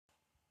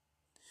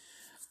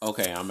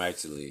Okay, I'm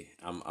actually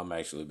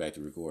back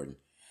to recording.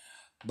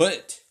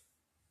 But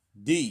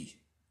D,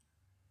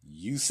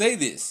 you say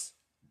this,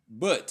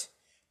 but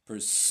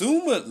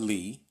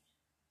presumably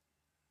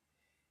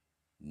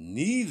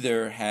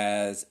neither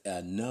has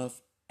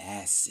enough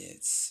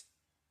assets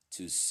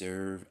to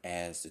serve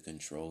as the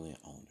controlling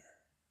owner.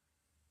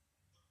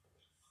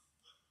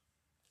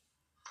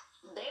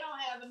 They don't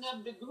have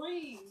enough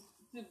degrees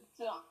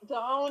to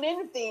own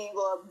anything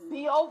or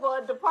be over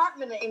a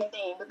department or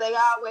anything, but they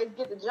always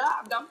get the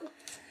job, don't they?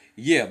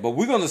 Yeah, but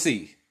we're gonna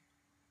see.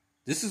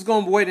 This is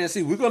gonna wait and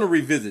see. We're gonna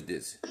revisit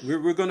this.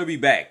 We're gonna be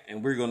back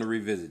and we're gonna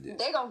revisit this.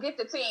 They're gonna get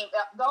the team.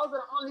 Those are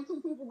the only two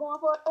people going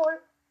for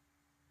it.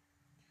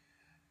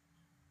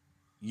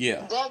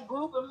 Yeah. That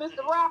group and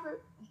Mr.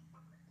 Robert.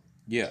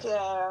 Yeah.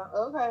 Yeah.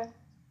 Okay.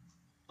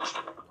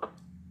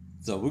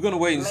 So we're gonna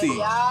wait and May see.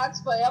 the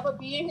odds forever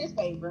be in his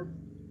favor.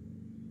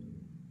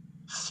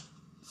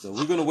 So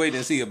we're gonna wait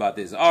and see about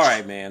this. All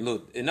right, man.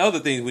 Look, and other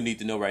things we need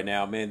to know right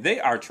now, man. They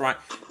are trying.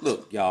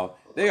 Look, y'all.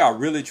 They are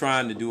really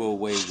trying to do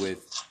away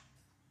with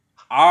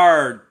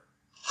our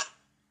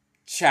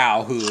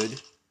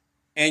childhood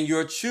and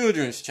your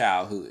children's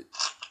childhood.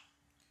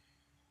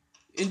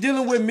 In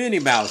dealing with Minnie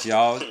Mouse,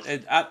 y'all.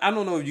 I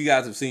don't know if you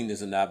guys have seen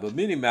this or not, but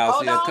Minnie Mouse.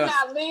 Hold on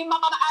now. Leave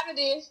mama out of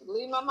this.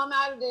 Leave my mama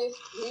out of this.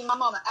 Leave my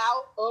mama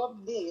out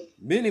of this.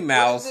 Minnie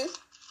Mouse.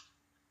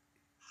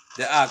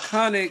 The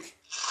iconic.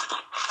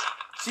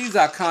 She's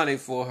iconic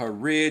for her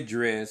red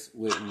dress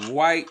with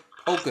white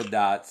polka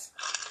dots,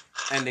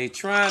 and they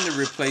trying to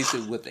replace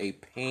it with a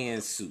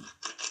pantsuit.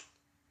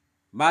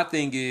 My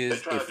thing is,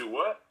 they trying to do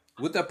what?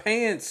 With a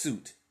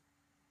pantsuit.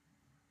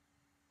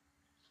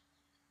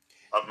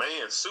 A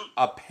man's suit.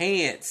 A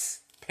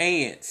pantsuit.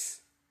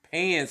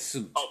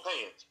 Oh,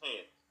 pants.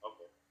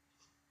 Okay.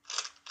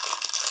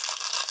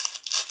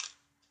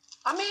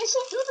 I mean, she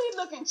do be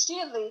looking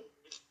chilly.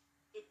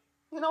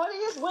 You know, it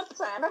is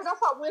wintertime. Maybe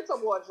that's her winter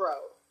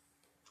wardrobe.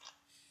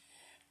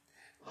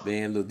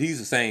 Man, look, these are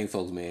the same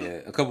folks,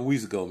 man. A couple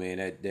weeks ago, man,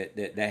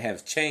 that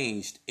have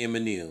changed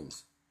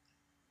M&M's.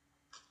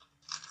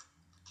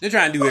 They're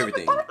trying to do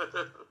everything.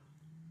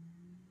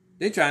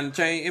 They're trying to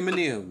change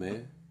M&M's,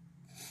 man.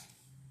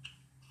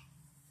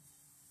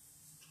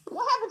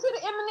 What happened to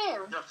the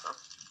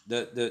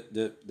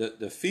M&M?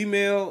 The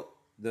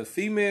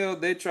female,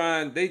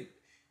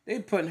 they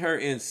putting her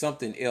in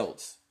something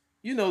else.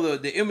 You know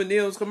the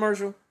M&M's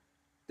commercial?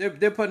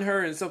 They're putting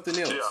her in something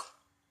else. Yeah.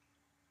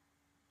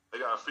 They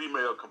got a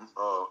female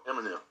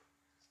M&M.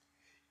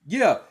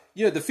 Yeah,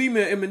 the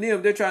female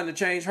M&M, they're trying to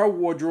change her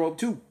wardrobe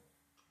too.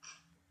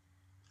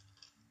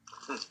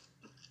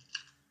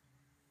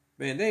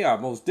 Man, they are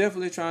most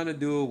definitely trying to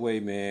do away,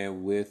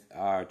 man, with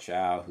our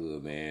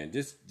childhood, man.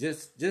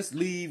 Just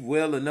leave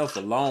well enough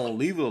alone.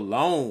 Leave it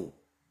alone.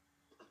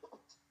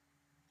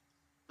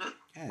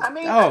 I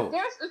mean, I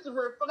guess it's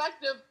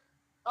reflective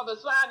of a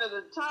sign of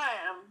the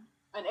time,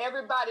 and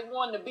everybody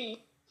wanting to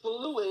be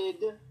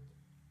fluid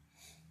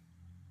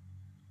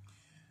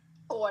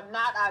or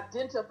not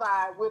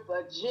identify with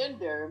a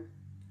gender.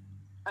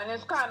 And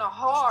it's kind of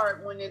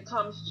hard when it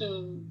comes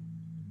to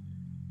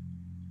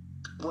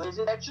what is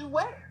it that you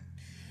wear.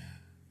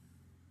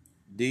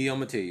 D, I'm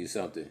gonna tell you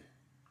something,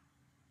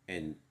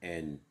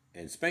 and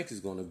Spank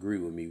is gonna agree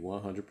with me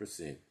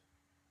 100%.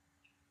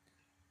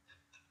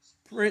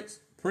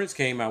 Prince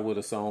came out with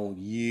a song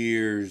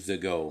years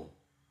ago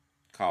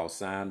called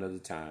 "Sign of the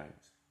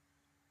Times,"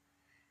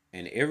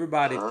 and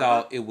everybody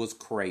thought it was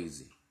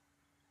crazy.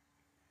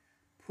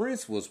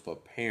 Prince was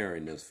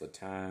preparing us for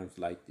times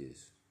like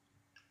this.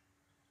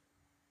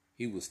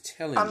 He was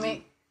telling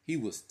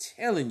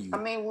you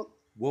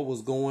what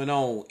was going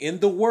on in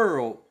the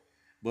world.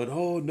 But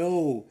oh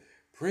no,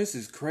 Prince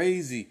is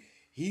crazy.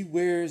 He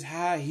wears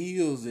high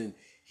heels and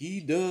he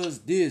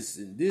does this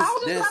and this,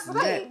 that, and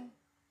that.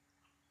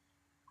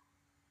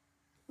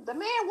 The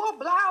man wore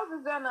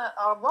blouses and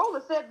a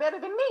roller set better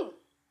than me.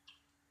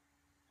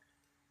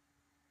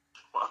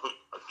 I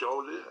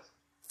told you.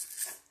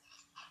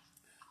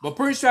 But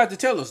Prince tried to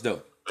tell us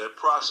though. That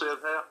process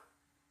happened.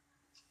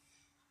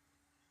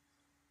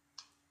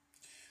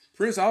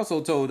 Prince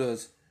also told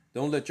us,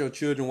 don't let your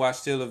children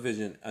watch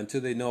television until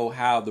they know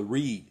how to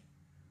read,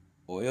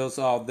 or else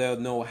all they'll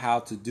know how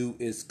to do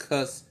is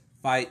cuss,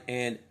 fight,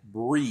 and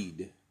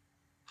breed.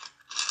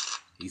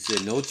 He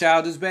said no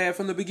child is bad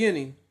from the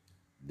beginning.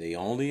 They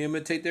only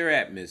imitate their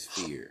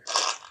atmosphere.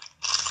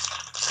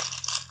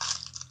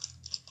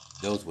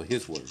 Those were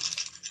his words,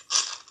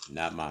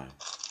 not mine.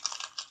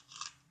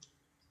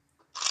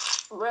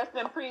 Rest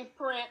in peace,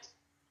 Prince.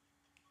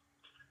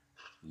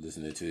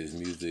 Listening to his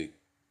music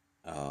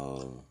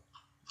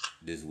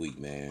this week,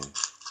 man.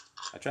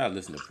 I try to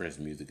listen to Prince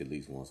music at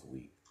least once a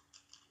week.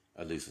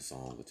 At least a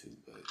song or two,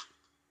 but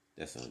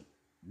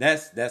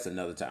that's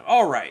another time.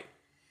 All right.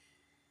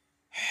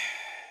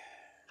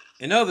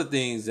 And other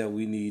things that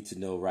we need to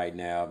know right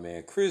now,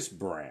 man. Chris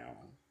Brown.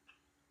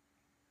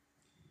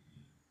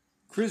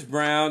 Chris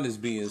Brown is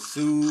being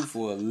sued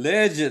for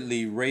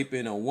allegedly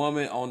raping a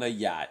woman on a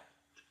yacht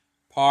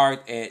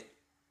parked at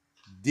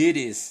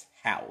Diddy's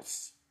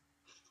house.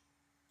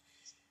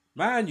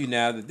 Mind you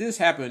now that this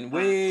happened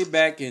way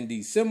back in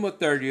December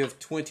 30th,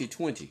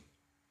 2020.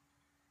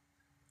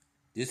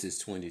 This is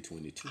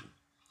 2022.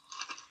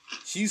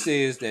 She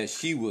says that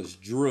she was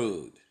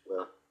drugged.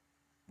 Yeah.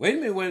 Wait a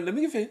minute, let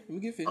me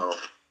get finished. Oh.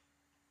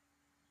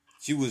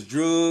 She was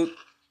drugged.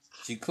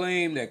 She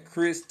claimed that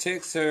Chris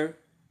texted her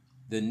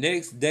the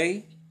next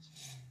day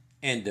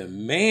and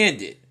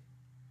demanded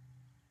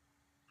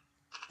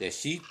that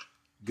she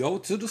go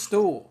to the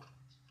store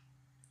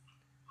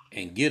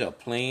and get a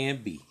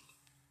plan B.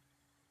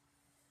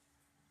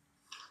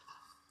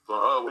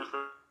 So,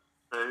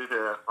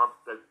 yeah.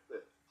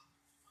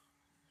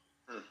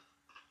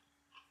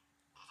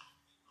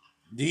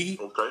 D,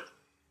 Okay.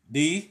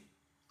 D,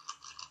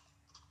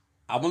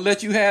 I'm gonna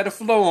let you have the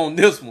flow on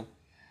this one.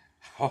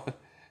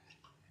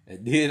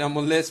 And then I'm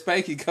gonna let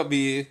Spanky come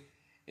in,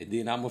 and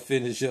then I'm gonna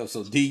finish up.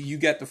 So D, you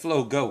got the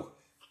flow. Go.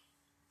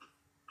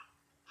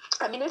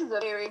 I mean, this is a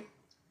very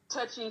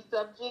touchy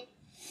subject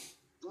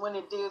when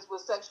it deals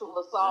with sexual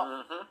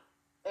assault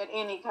at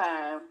any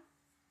kind.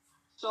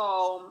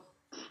 So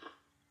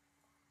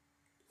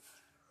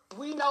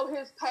we know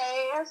his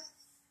past,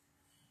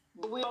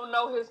 but we don't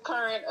know his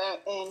current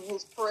and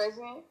his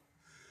present.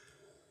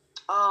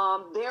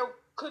 There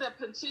could have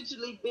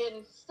potentially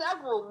been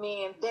several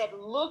men that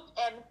looked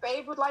and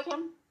favored like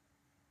him.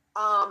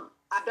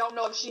 I don't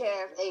know if she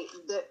has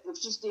if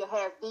she still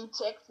has the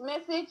text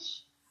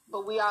message,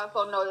 but we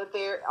also know that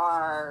there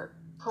are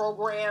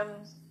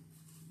programs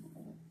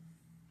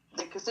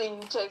that can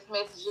send you text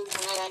messages and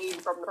they ain't even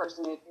from the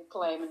person that you're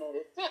claiming that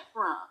it's sent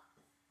from.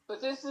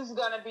 But this is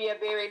going to be a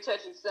very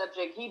touchy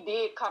subject. He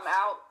did come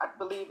out, I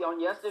believe, on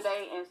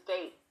yesterday and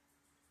state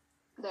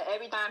that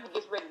every time he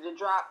gets ready to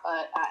drop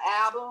an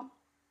album,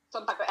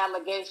 some type of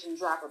allegation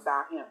drop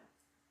about him.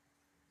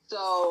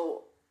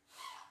 So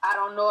I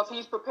don't know if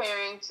he's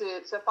preparing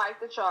to fight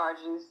the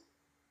charges.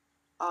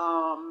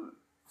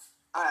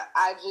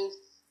 I just,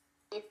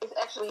 if this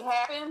actually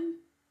happened,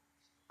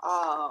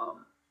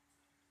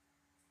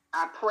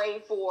 I pray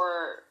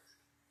for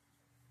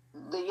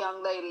the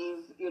young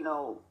lady's,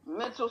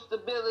 mental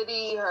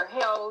stability, her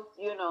health.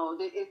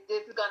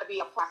 This is going to be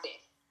a process.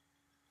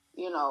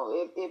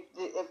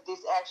 If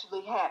this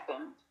actually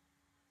happened,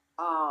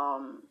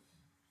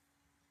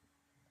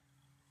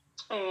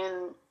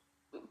 and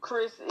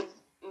Chris is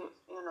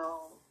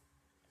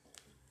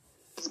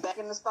back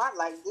in the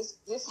spotlight.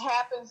 This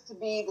happens to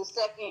be the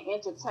second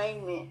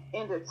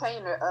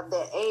entertainer of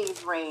that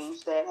age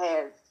range that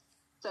has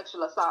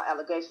sexual assault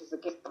allegations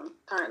against them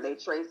currently.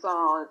 Trey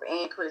Songz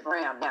and Chris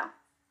Brown now.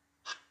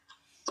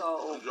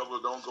 So The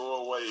jokers don't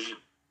go away.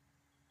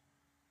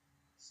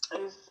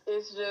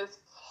 it's just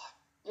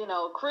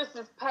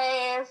Chris's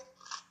past.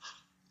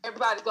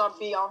 Everybody's gonna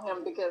be on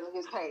him because of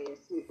his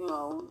past.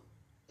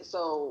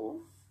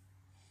 So.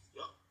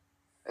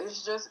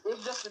 It's just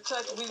a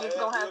touch. We just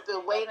gonna have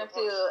to wait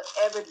until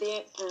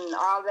evidence and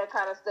all that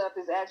kind of stuff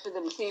is actually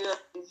the material.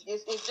 It's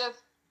just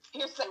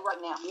hearsay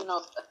right now.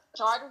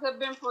 Charges have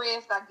been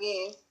pressed. I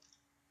guess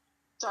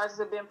charges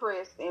have been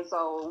pressed, and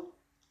so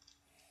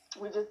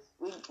we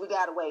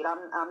gotta wait.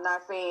 I'm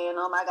not saying,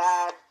 oh my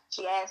God,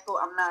 she asked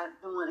for. I'm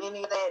not doing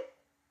any of that.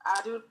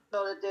 I do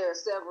know that there are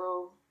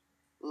several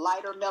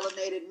lighter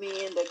melanated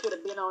men that could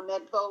have been on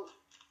that boat.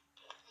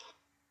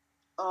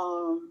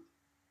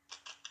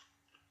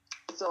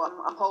 So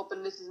I'm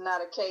hoping this is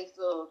not a case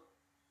of,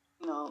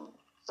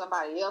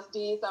 somebody else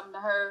did something to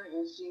her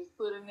and she's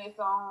putting this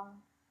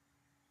on,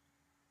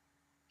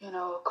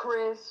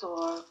 Chris,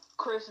 or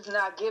Chris is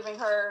not giving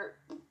her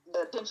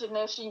the attention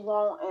that she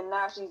wants and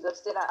now she's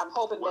upset. I'm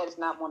hoping that it's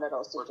not one of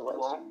those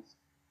situations.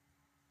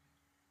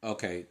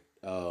 Okay.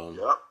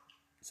 Yep.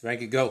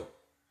 Spanky, go.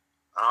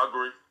 I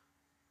agree.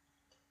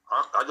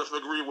 I just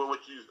agree with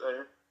what you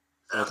saying.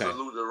 Okay.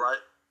 Absolutely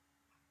right.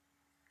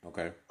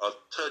 Okay. A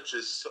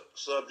touchy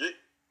subject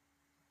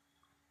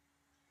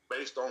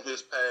based on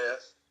his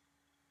past.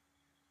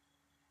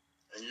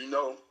 And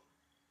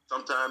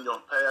sometimes your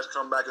past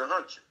come back and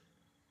hunt you.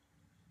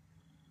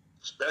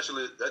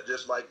 Especially, that's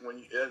just like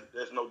when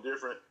there's no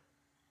different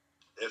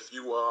if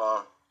you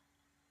was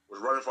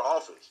running for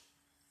office.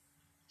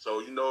 So,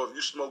 if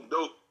you smoke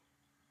dope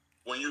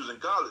when you was in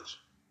college,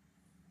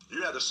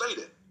 you had to say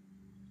that.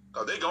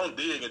 Because they're going to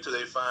dig until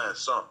they find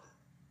something.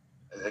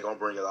 And they're going to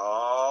bring it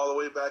all the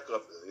way back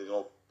up there. They're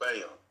going to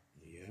bam.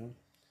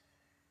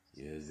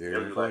 Yeah, it's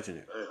very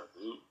unfortunate.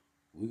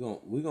 We're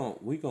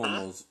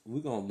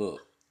gonna look.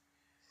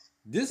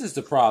 This is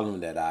the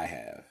problem that I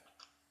have.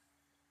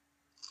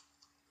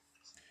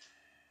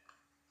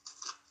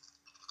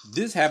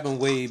 This happened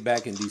way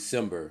back in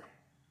December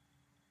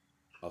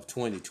of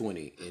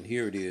 2020, and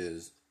here it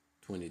is,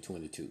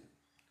 2022.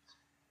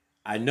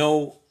 I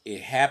know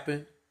it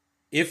happened.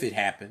 If it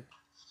happened,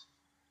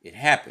 it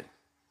happened.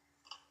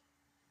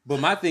 But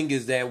my thing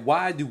is that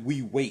why do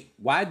we wait?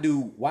 Why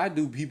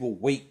do people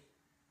wait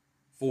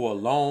for a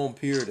long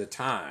period of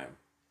time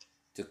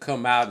to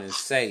come out and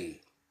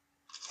say,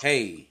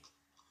 hey,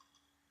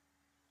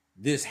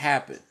 this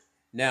happened?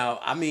 Now,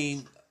 I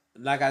mean,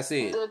 like I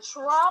said, the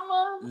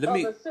trauma of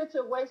a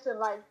situation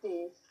like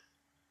this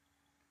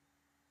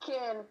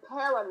can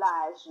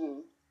paralyze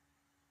you.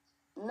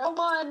 No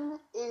one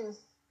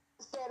is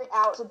setting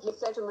out to get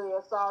sexually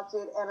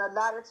assaulted, and a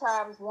lot of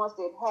times once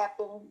it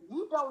happens,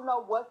 you don't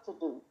know what to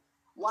do.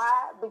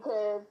 Why?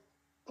 Because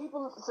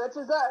people such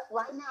as us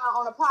right now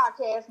on a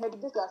podcast may be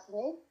discussing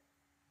it.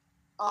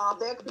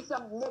 There could be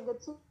some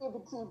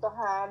negativity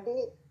behind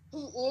it. He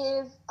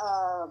is,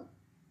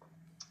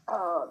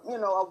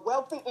 a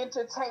wealthy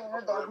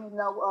entertainer that we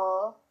know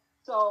of.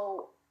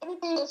 So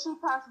anything that she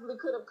possibly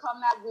could have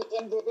come out with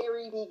in the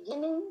very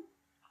beginning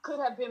could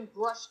have been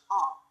brushed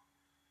off.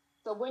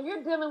 So when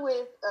you're dealing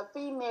with a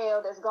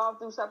female that's gone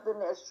through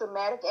something as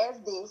traumatic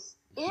as this,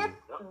 if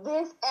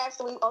this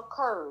actually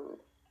occurred,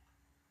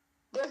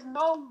 there's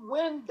no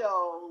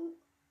window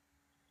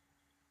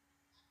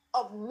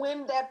of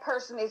when that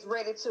person is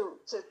ready to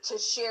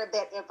share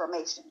that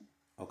information.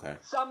 Okay.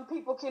 Some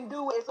people can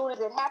do it as soon as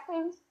it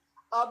happens.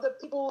 Other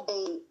people,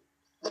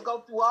 they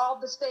go through all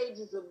the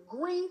stages of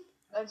grief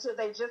until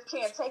they just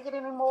can't take it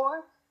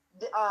anymore.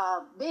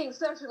 Being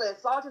sexually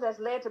assaulted has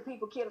led to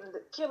people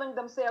killing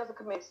themselves or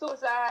committing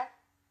suicide.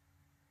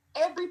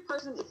 Every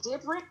person is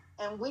different,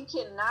 and we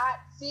cannot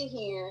sit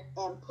here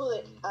and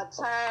put a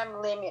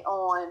time limit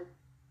on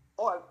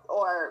or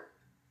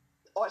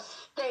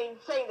say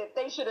that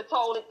they should have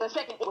told it the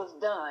second it was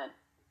done.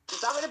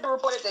 It's already been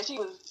reported that she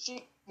was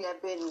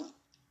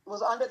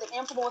under the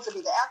influence of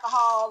either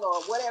alcohol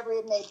or whatever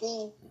it may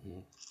be,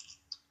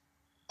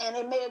 and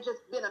it may have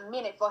just been a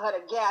minute for her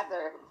to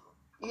gather.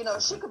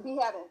 She could be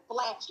having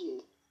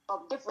flashes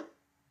of different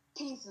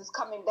pieces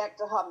coming back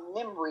to her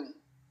memory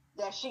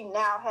that she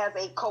now has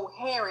a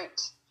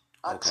coherent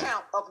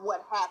account of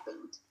what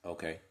happened.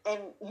 Okay.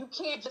 And you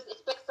can't just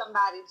expect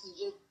somebody to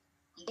just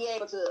be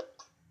able to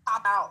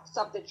pop out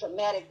something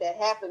traumatic that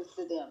happens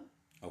to them.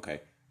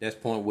 Okay. That's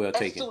point well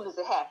taken. As soon as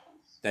it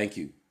happens. Thank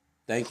you.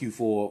 Thank you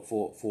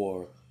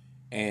for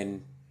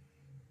and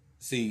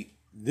see,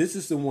 this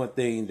is the one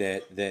thing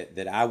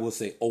that I will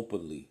say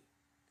openly,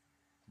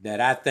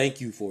 that I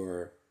thank you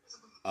for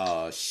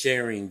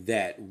sharing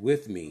that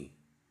with me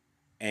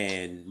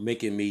and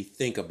making me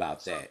think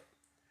about that.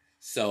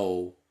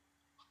 So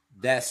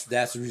that's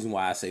the reason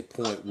why I say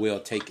point well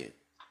taken,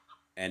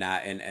 and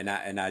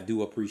I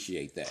do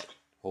appreciate that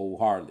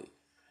wholeheartedly.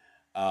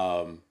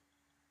 But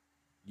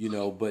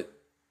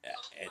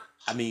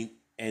I mean,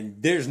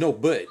 and there's no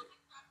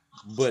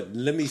but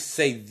let me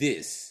say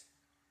this,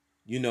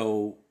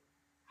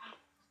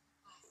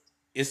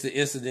 it's the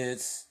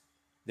incidents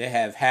that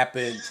have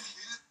happened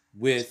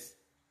with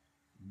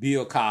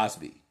Bill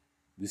Cosby.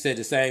 We said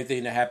the same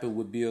thing that happened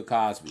with Bill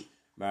Cosby.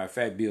 Matter of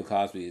fact, Bill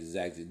Cosby is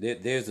actually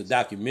there's a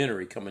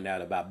documentary coming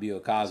out about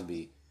Bill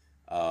Cosby.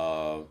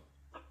 I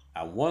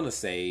want to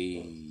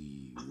say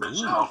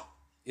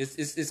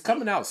it's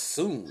coming out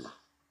soon.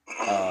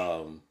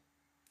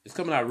 It's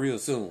coming out real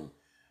soon,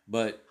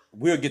 but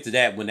we'll get to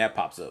that when that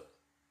pops up.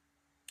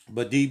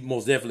 But D,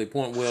 most definitely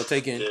point well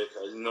taken. Yeah,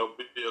 because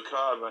Bill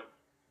Cosby.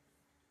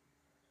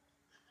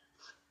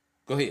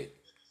 Go ahead.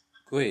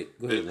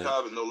 Bill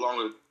Cosby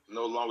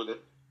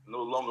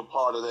no longer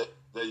part of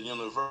that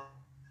university.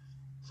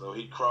 So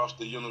he crossed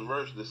the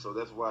university, so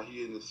that's why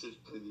he in the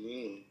system to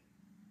the end.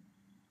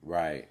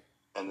 Right.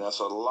 And that's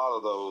a lot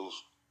of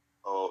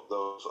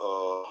those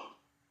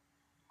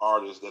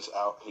artists that's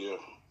out here.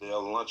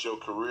 They'll launch your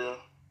career.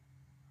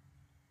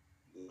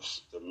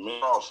 The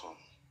men awesome.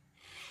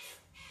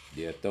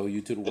 Yeah, throw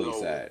you to the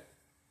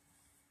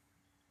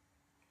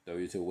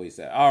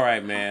wayside. All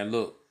right, man.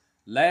 Look,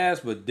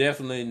 last but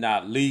definitely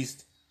not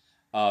least,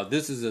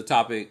 this is a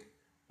topic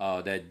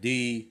that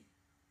D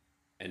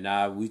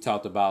and we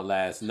talked about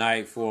last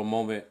night for a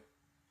moment,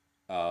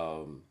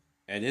 and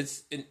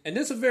it's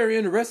a very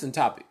interesting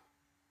topic.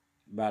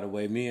 By the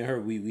way, me and her,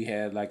 we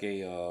had like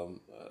a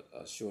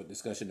short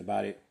discussion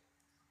about it.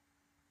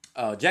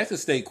 Jackson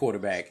State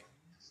quarterback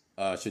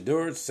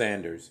Shedeur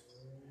Sanders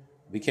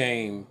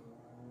became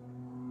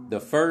the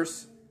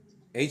first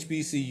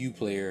HBCU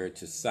player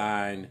to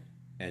sign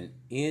an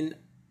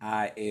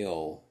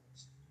NIL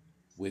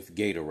with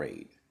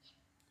Gatorade.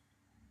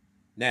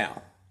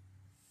 Now,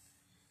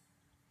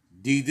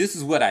 D, this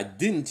is what I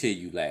didn't tell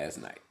you last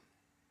night.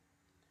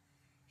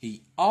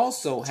 He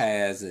also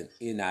has an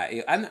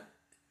NIL. I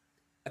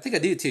think I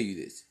did tell you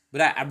this, but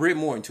I read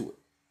more into it.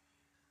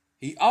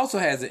 He also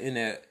has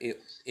an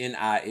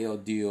NIL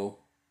deal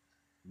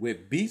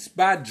with Beats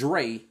by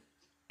Dre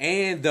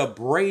and the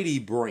Brady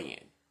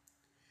brand.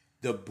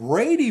 The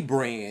Brady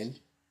brand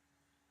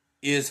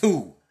is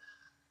who?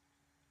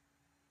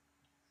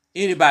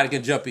 Anybody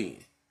can jump in.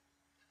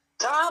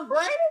 Tom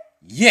Brady?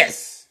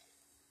 Yes.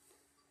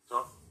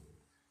 So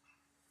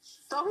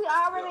he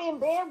already in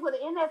bed with the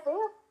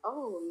NFL?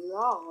 Oh,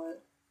 Lord.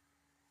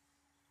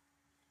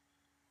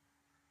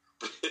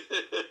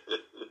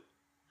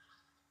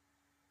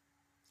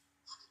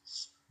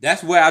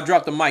 That's where I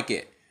dropped the mic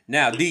at.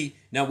 Now, D.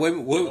 Now, wait.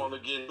 You want to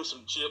get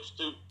some chips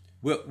too?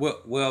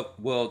 Well.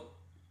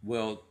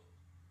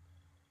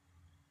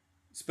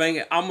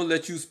 Spanger, I'm gonna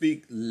let you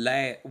speak.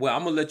 I'm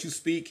gonna let you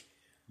speak,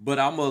 but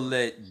I'm gonna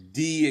let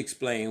D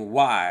explain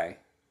why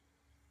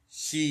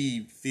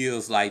she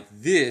feels like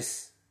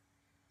this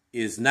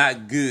is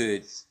not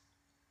good.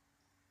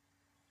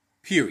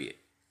 Period.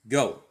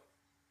 Go.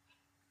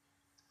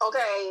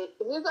 Okay,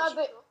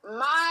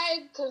 my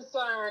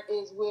concern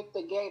is with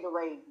the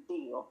Gatorade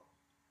deal.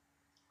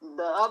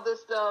 The other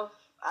stuff,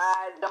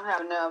 I don't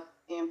have enough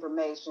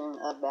information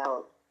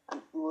about.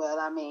 Well,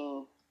 I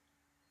mean,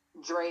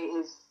 Dre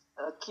is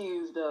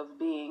accused of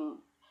being,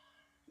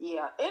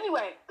 yeah.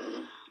 Anyway,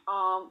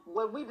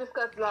 what we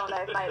discussed on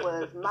last night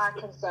was my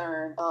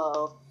concern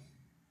of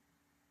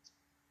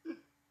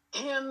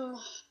him,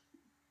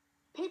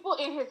 people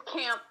in his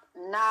camp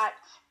not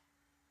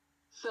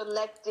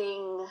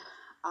selecting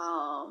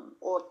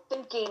or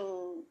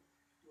thinking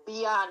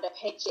beyond a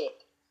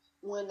paycheck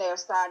when they're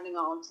signing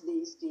on to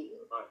these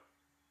deals. Right.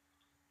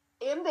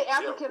 In the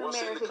African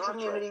American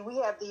community, we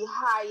have the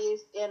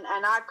highest, and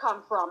I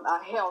come from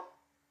a health,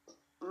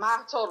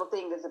 my total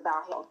thing is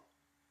about health.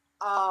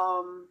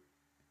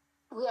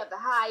 We have the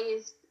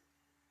highest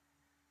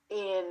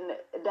in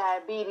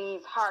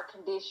diabetes, heart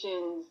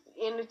conditions,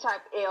 any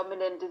type of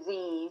ailment and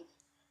disease,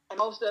 and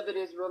most of it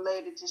is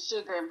related to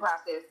sugar and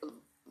processed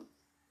food.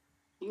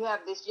 You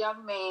have this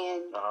young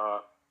man,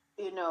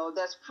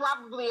 that's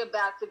probably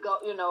about to go,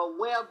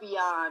 well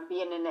beyond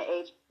being in the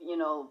age,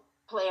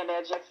 playing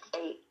that Jack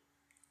state.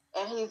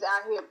 And he's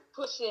out here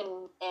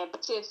pushing and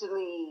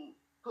potentially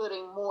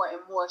putting more and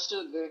more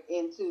sugar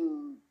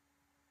into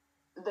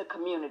the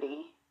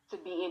community to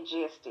be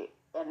ingested.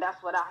 And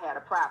that's what I had a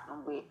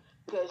problem with.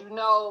 Because,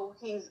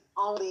 he's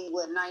only,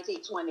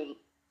 19, 20.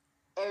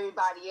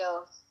 Everybody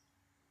else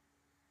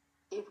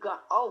is going,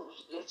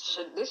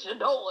 this your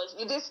doors.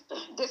 This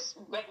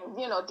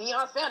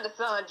Deion Sanders'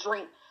 son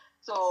drink.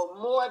 So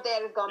more of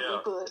that is going to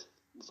be pushed,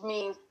 which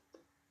means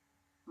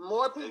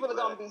more people are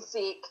going to be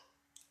sick,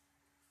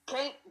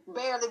 can't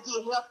barely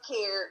get health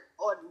care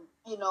or,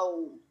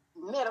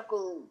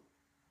 medical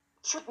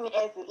treatment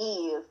as it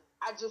is.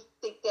 I just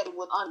think that it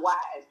was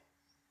unwise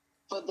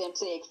for them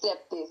to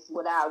accept this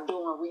without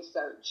doing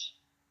research.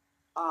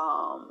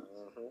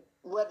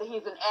 Whether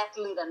he's an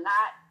athlete or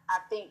not, I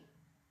think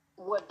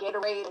what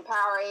Gatorade and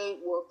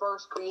Powerade were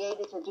first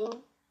created to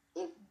do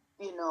is,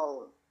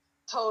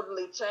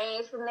 totally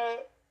changed from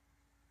that.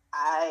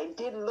 I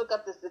didn't look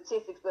up the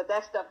statistics, but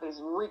that stuff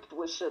is reeked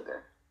with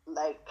sugar.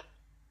 Like,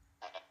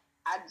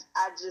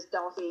 I just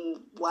don't see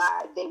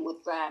why they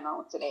would sign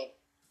on to that.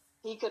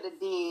 He could have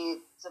did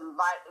some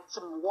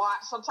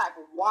type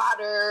of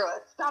water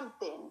or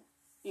something,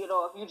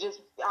 if you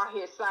just out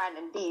here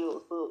signing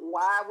deals. But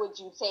why would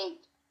you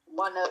take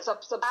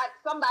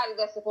somebody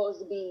that's supposed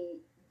to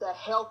be the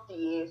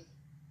healthiest,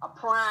 a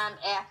prime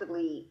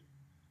athlete,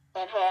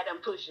 and had them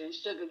pushing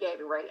sugar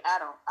Gatorade?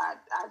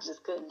 I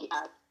just couldn't get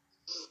out.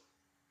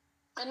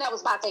 And that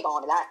was my take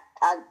on it.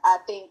 I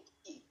think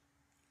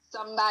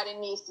somebody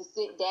needs to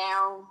sit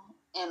down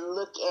and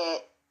look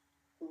at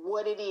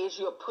what it is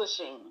you're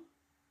pushing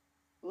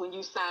when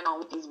you sign on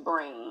with these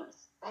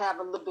brands. Have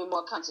a little bit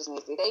more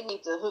consciousness. They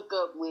need to hook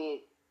up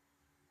with,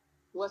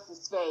 what's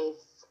his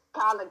face,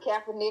 Colin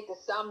Kaepernick or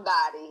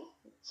somebody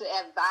to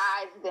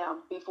advise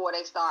them before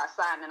they start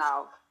signing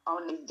off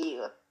on these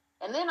deals.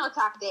 And then on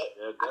top of that,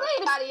 I think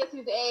anybody else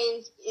his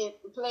age in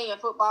playing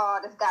football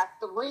that's got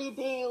 3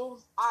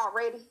 deals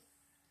already.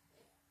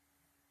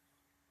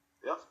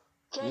 Yep.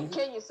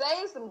 Can you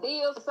save some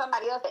deals for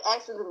somebody else that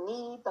actually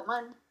needs the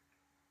money?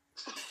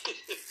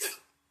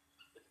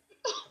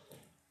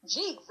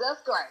 Jesus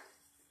Christ.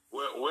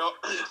 Well,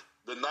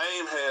 the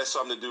name has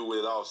something to do with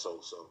it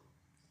also. So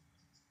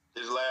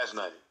his last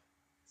name.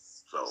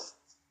 So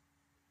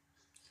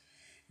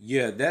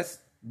yeah, that's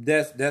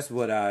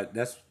what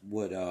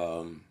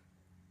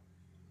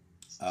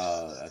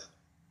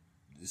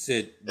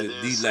said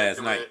these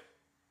last night.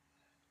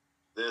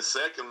 Then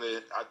secondly,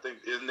 I think,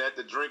 isn't that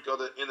the drink of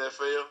the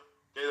NFL,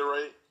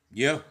 Gatorade?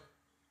 Yeah.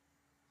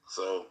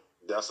 So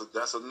that's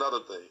another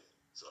thing.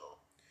 So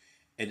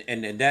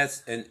and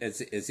that's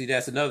see,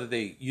 that's another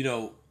thing.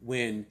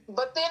 When.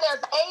 But then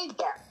there's age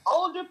gap.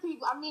 Older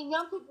people,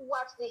 young people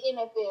watch the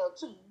NFL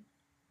too.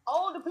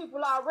 Older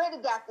people already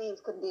got these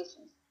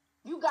conditions.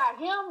 You got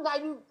him, now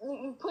you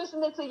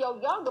pushing it to your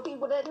younger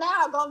people that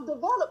now are going to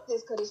develop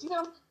this condition.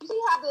 You see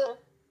how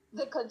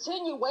the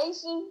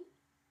continuation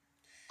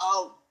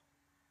of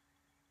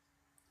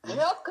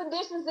health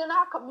conditions in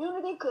our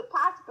community could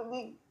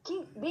possibly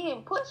keep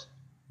being pushed?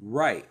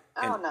 Right.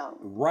 I don't know.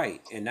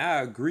 Right. And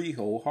I agree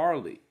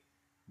wholeheartedly.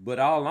 But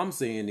all I'm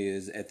saying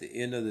is, at the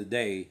end of the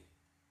day,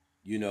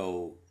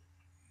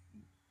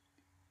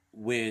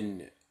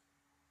 when,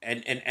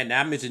 and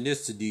I mentioned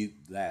this to D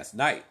last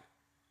night,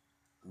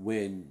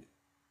 when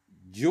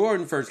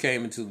Jordan first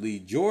came into the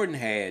league, Jordan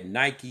had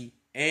Nike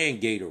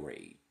and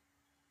Gatorade.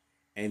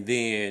 And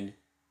then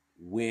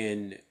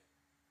when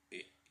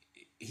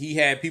he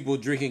had people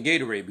drinking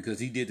Gatorade because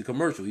he did the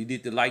commercial, he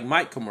did the Like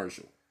Mike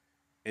commercial.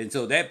 And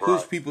so that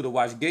pushed people to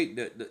watch to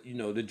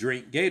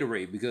drink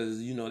Gatorade because,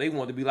 they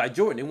want to be like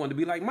Jordan. They want to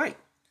be like Mike.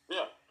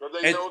 Yeah,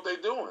 because they know what they're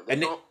doing.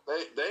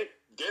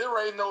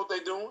 Gatorade know what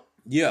they're doing.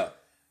 Yeah.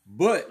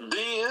 But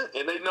then,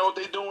 and they know what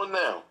they're doing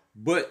now.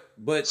 But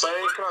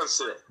Same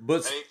concept.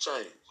 But ain't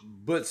changed.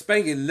 But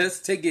Spanky, let's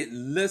take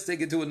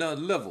it to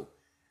another level.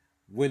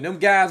 When them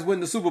guys win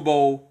the Super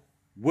Bowl,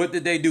 what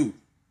did they do?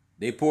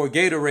 They pour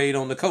Gatorade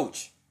on the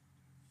coach.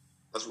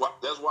 That's why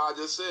I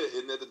just said,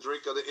 isn't that the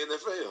drink of the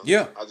NFL?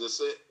 Yeah. I just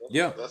said.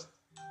 Yeah. That's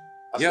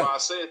why I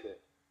said that.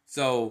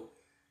 So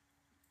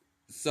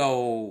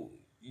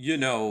you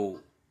know,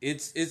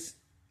 it's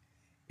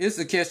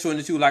a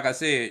catch-22, like I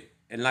said,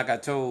 and like I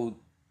told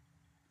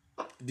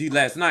D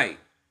last night.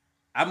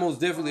 I most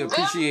definitely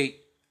appreciate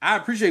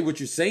what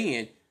you're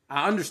saying.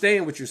 I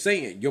understand what you're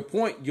saying. Your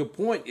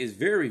point is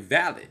very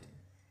valid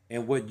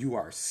in what you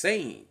are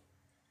saying.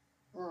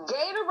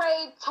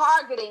 Gatorade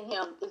targeting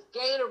him is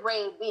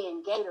Gatorade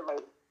being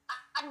Gatorade.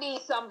 I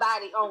need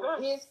somebody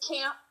on his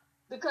camp,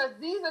 because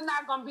these are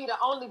not going to be the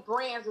only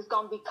brands that's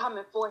going to be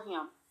coming for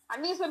him. I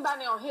need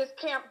somebody on his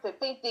camp to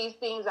think these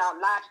things out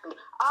logically.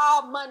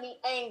 All money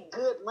ain't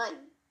good money.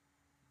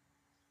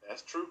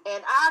 That's true.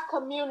 And our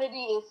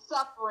community is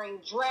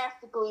suffering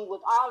drastically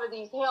with all of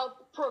these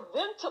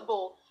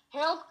preventable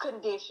health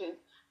conditions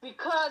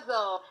because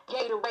of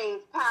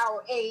Gatorade,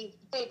 Powerade,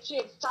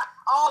 Chicks,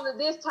 all of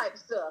this type of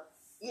stuff.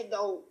 You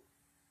know.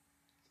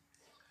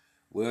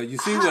 Well, you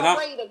see what I'm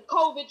rate of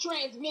COVID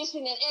transmission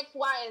and X,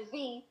 Y, and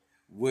Z.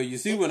 Well, you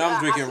see what I'm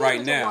drinking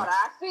right now. Water.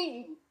 I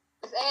see you.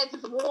 Let's add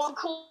some warm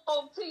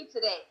cold tea to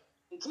that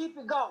and keep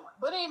it going.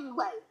 But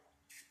anyway,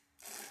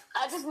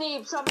 I just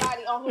need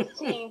somebody on his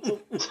team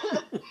to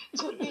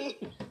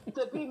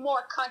be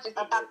more conscious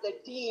about the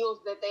deals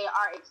that they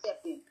are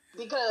accepting,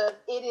 because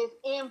it is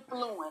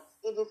influence.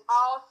 It is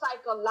all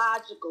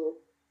psychological,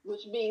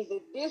 which means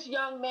if this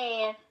young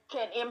man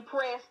can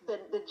impress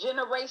the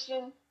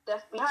generation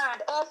that's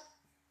behind us,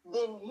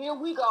 then here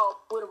we go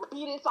with a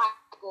repeated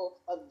cycle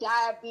of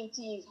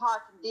diabetes,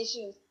 heart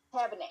conditions,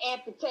 having to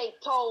amputate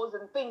toes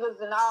and fingers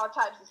and all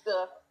types of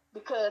stuff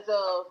because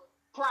of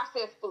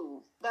processed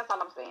foods. That's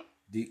all I'm saying.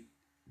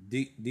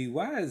 D,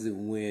 why is it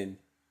when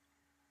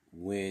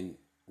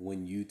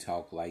you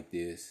talk like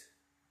this,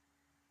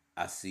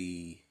 I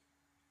see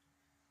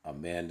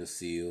Amanda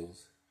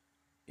Seals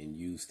and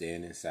you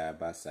standing side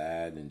by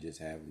side and just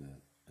having a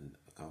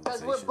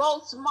conversation? Because we're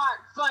both smart,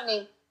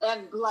 funny,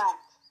 and black.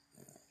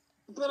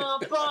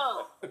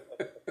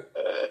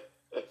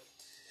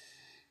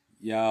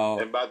 Y'all.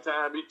 And by the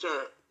time he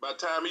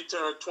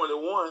turned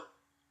 21,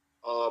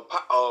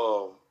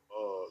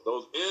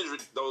 those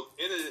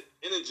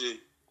energy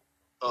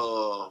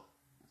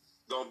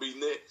gonna be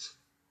next.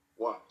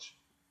 Watch.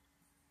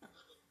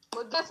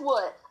 Well, guess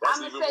what?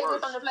 I'm gonna say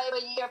this on the Flavor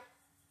of the Year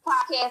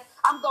podcast.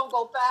 I'm gonna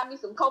go find me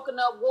some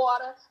coconut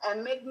water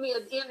and make me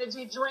an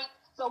energy drink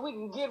so we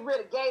can get rid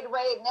of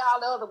Gatorade and all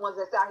the other ones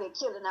that's out here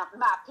killing out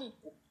my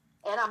people.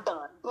 And I'm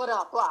done.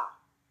 Blah.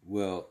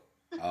 Well,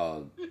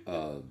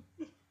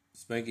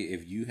 Spanky,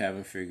 if you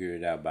haven't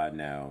figured it out by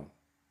now,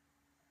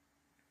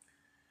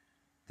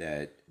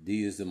 that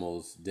D is the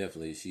most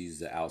definitely, she's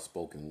the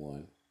outspoken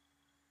one.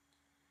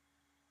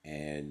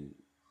 And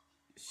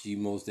she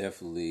most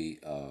definitely,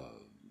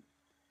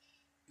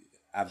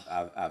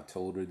 I've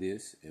told her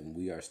this, and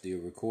we are still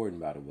recording,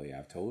 by the way.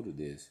 I've told her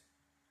this,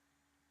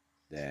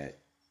 that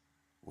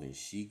when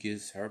she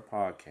gets her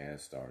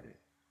podcast started,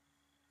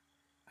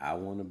 I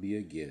want to be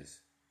a guest,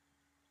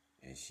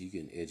 and she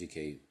can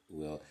educate.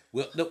 Well.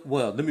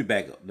 Let me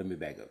back up.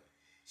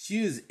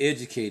 She has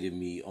educated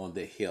me on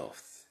the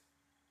health.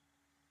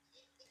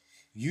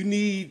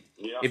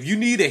 If you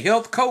need a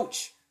health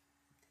coach,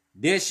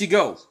 there she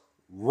goes,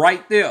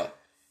 right there.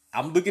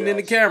 I'm looking in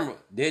the camera.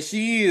 There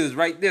she is,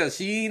 right there.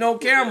 She ain't on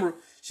camera.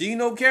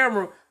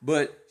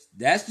 But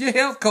that's your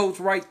health coach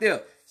right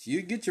there.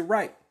 She'll get you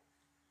right.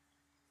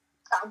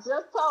 I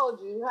just told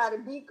you how to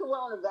beat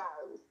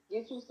coronavirus.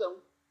 Get you some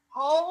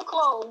whole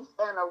cloves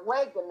and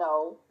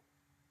oregano,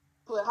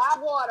 put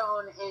hot water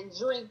on it, and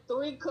drink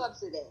 3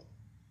 cups of that.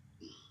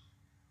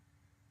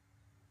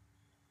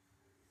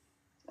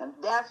 And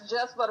that's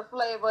just for the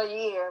Flavor of the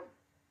Year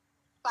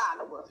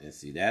followers. And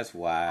see, that's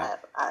why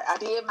I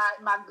did my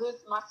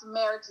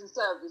Samaritan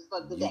service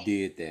for the day.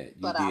 You did that.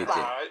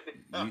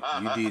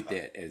 You did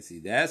that. And see,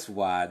 that's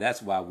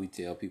why we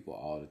tell people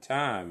all the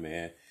time,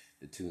 man,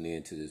 to tune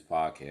into this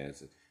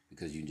podcast,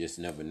 because you just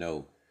never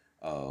know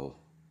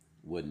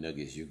what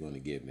nuggets you're gonna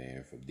get,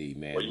 man, from D,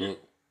 man. Well,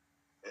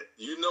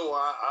 you know,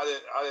 I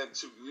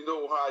didn't. You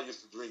know how I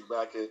used to drink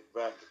back in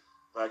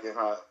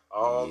high.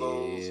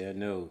 Those. I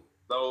know.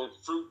 Those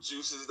fruit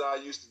juices that I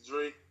used to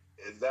drink,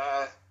 and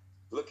that.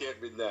 Look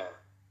at me now.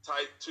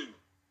 Type 2.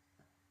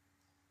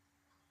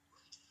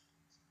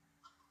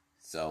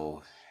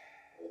 So,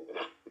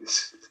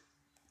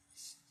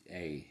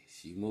 hey,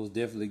 she most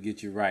definitely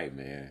get you right,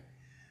 man.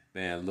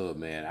 Man, look,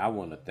 man, I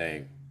want to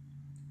thank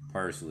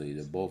personally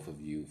the both of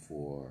you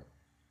for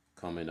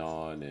coming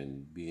on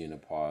and being a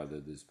part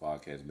of this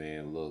podcast,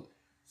 man. Look,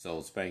 so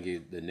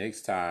Spanky, the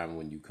next time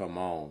when you come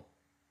on,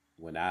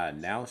 when I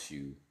announce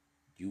you,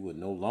 you will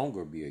no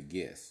longer be a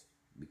guest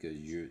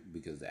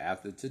because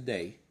after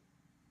today,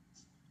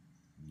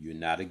 you're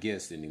not a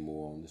guest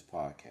anymore on this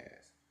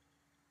podcast.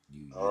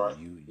 All right.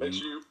 Make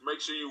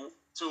sure you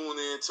tune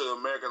in to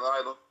American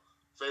Idol,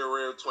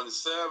 February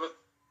 27th.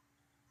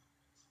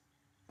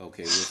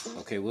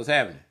 Okay, what's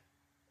happening?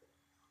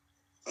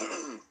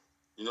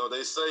 You know,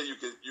 they say you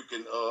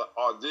can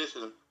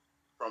audition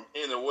from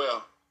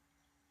anywhere.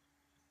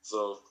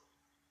 So.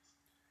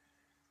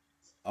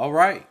 All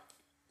right.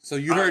 So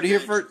you heard it here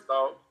first.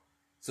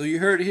 So you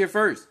heard it here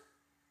first.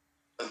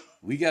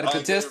 We got to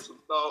contest it.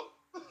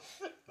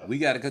 We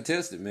got to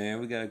contest it,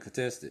 man. We got to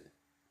contest it.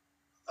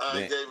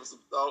 I gave him some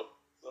thought.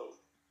 So.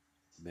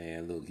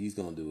 Man, look, he's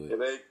going to do it. It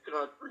ain't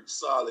concrete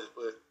solid,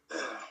 but...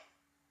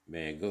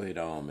 Man, go ahead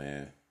on,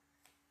 man.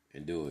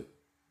 And do it.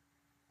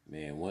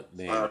 Man, what,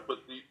 man. All right,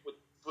 put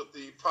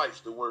the pipes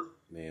to work.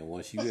 Man,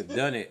 once you have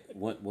done it,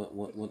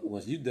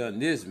 once you've done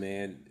this,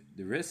 man,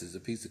 the rest is a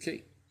piece of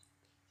cake.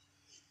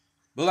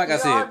 But like I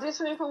said...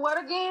 auditioning for what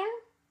again?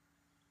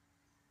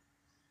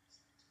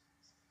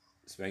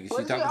 Spanky,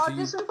 she talking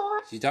to you.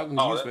 For? She talking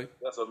to you, Spanky.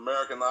 That's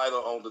American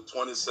Idol on the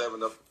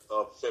 27th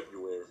of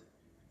February.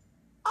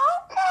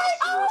 Okay.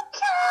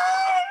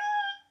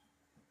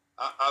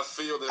 I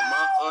feel that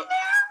my aunt.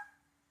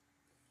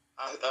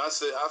 I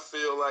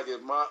feel like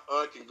if my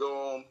aunt can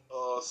go on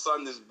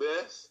Sunday's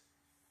Best,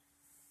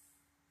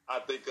 I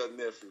think her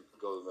nephew can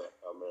go to that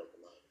American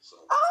Idol. So,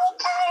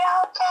 okay.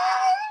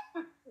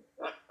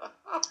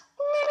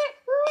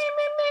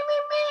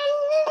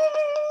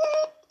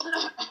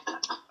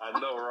 I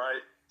know,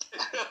 right?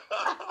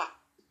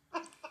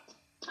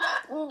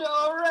 Do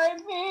re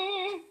mi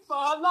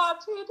fa la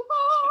ti do.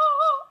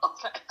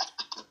 Okay.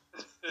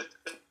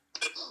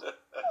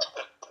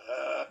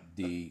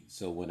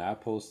 So when I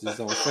post this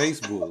on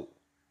Facebook,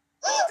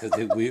 because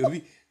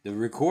the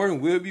recording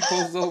will be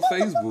posted on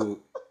Facebook,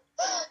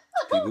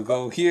 people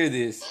gonna hear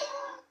this.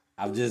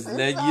 I'm just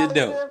letting you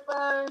know.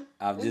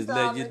 I'm just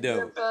letting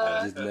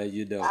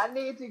you know. I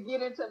need to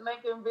get into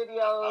making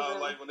videos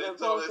like when they and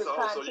tell us posting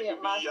also content you can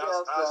be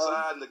myself.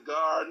 outside in the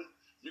garden,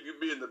 you can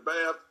be in the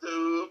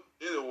bathtub,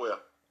 anywhere.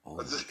 Oh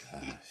my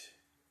gosh.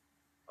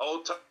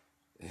 Old time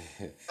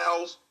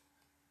house.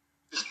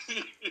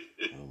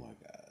 Oh my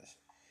gosh.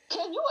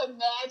 Can you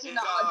imagine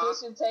the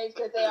audition tapes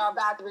that they are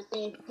about to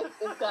receive?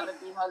 It's gonna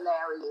be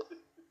hilarious.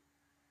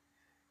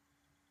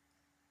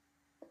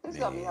 It's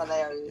gonna be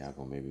hilarious. Y'all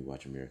gonna make me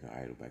watch American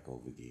Idol back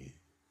over again.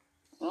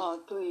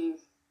 Oh,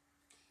 please.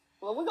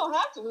 Well, we're gonna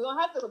have to. We're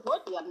gonna have to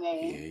support the young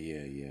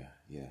man.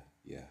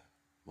 Yeah.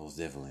 Most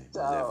definitely.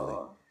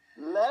 So,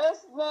 let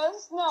us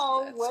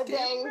know what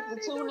day to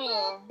tune in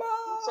and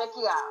check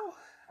you out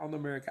on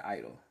American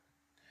Idol.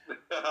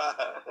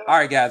 All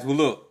right, guys. Well,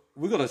 look,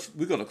 we're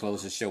gonna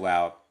close the show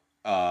out.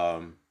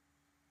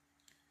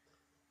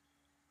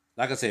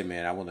 Like I said,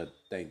 man, I want to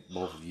thank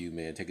both of you,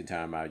 man, taking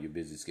time out of your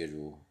busy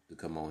schedule to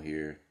come on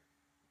here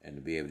and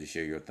to be able to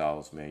share your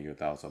thoughts, man. Your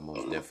thoughts are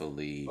most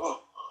definitely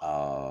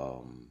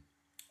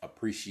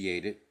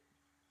appreciated.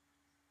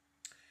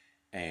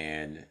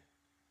 And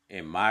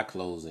in my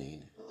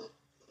closing,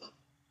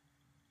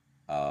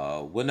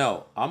 well,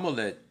 no, I'm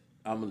gonna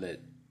let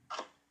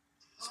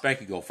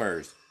Spanky go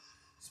first.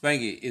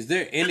 Spanky, is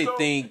there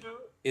anything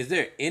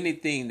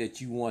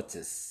that you want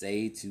to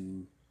say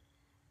to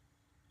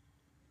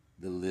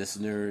the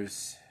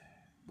listeners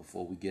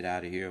before we get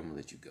out of here? I'm gonna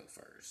let you go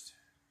first.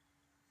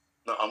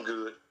 No, I'm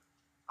good.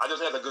 I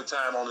just had a good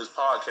time on this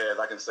podcast.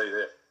 I can say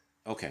that.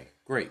 Okay,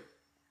 great.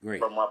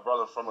 From my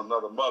brother from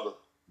another mother.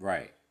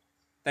 Right.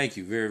 Thank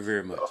you very,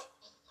 very much.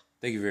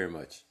 Thank you very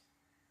much.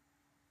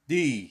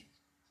 D,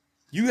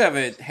 you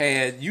haven't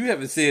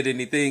said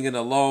anything in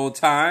a long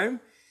time.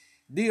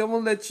 D, I'm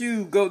gonna let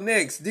you go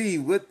next. D,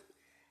 what?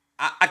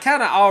 I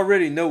kind of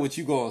already know what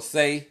you're gonna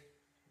say,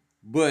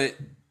 but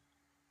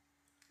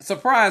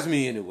surprise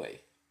me anyway.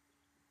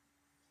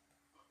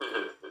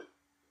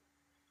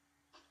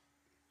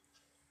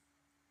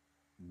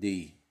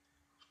 D,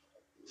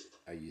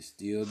 are you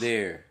still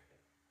there?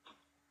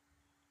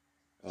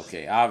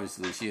 Okay,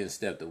 obviously she has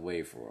stepped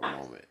away for a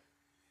moment,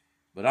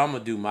 but I'm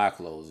gonna do my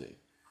closing.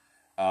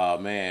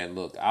 Man,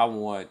 look, I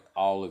want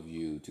all of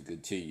you to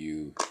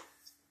continue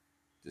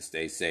to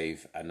stay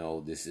safe. I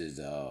know this is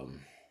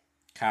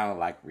kind of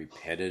like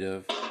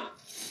repetitive,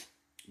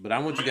 but I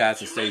want you guys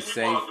to stay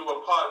safe.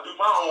 Do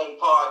my own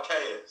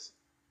podcast.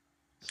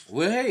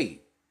 Well,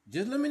 hey,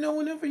 just let me know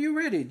whenever you're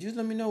ready. Just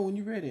let me know when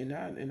you're ready,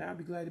 and I'll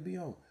be glad to be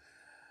on.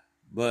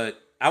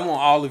 But I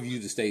want all of you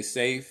to stay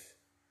safe.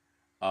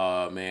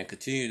 Man,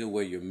 continue to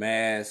wear your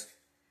mask.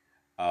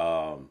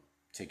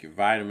 Take your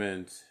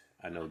vitamins.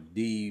 I know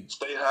D.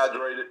 Stay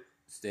hydrated.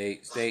 Stay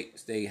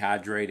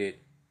hydrated.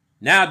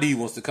 Now D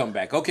wants to come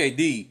back. Okay,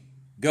 D,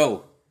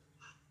 go.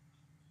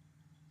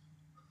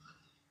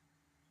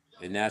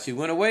 And now she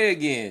went away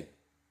again.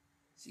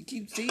 She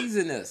keeps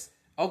teasing us.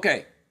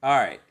 Okay, all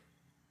right.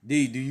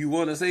 D, do you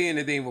want to say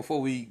anything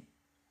before we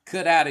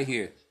cut out of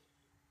here?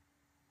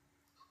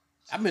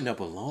 I've been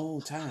up a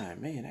long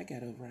time. Man, I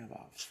got up around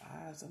about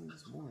 5-something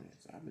this morning.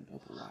 So I've been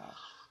up a while.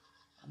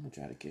 I'm going to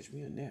try to catch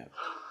me a nap.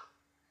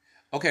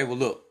 Okay, well,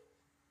 look.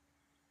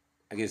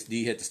 I guess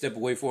D had to step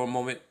away for a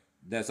moment.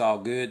 That's all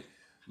good.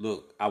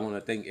 look, I want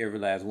to thank every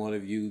last one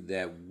of you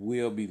that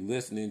will be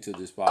listening to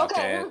this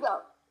Okay, here podcast. we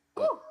go.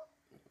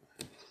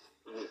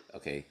 Woo.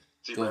 Okay,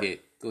 go ahead.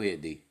 Go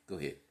ahead, D. Go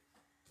ahead.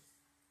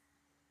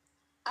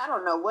 I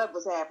don't know what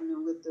was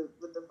happening with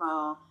the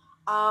phone.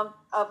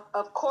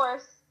 Of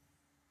course,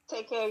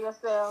 take care of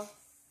yourself.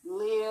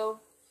 Live,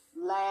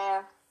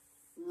 laugh,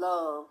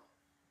 love.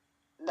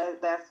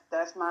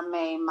 That's my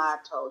main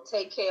motto.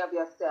 Take care of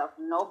yourself.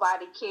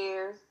 Nobody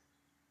cares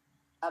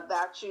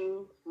about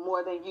you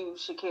more than you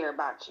should care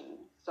about you.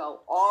 So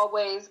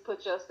always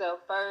put yourself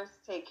first.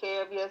 Take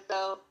care of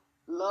yourself.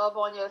 Love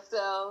on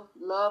yourself.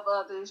 Love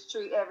others.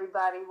 Treat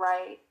everybody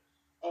right.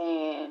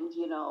 And,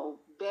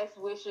 best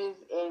wishes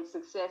and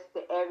success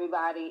to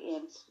everybody.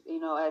 And,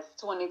 as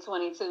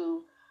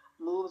 2022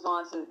 moves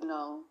on to,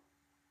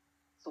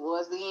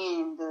 towards the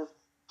end of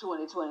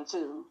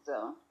 2022.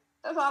 So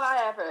that's all I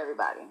have for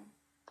everybody.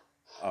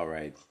 All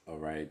right.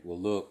 Well,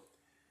 look,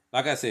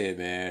 like I said,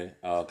 man,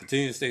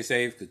 continue to stay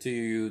safe.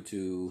 Continue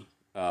to,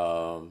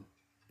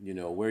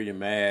 wear your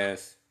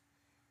mask.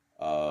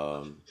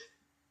 I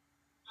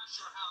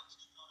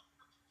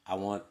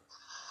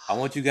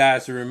want you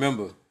guys to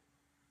remember.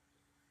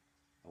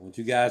 I want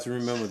you guys to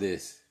remember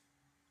this.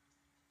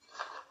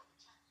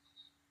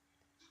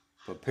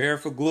 Prepare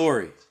for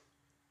glory.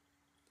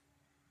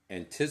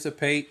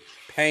 Anticipate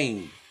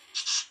pain.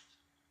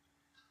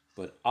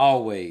 But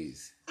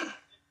always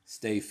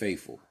stay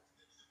faithful.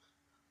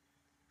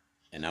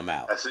 And I'm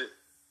out. That's it.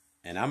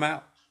 And I'm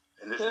out.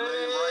 And if you ain't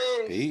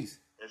right, Peace.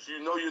 if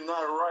you know you're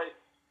not right,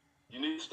 you need to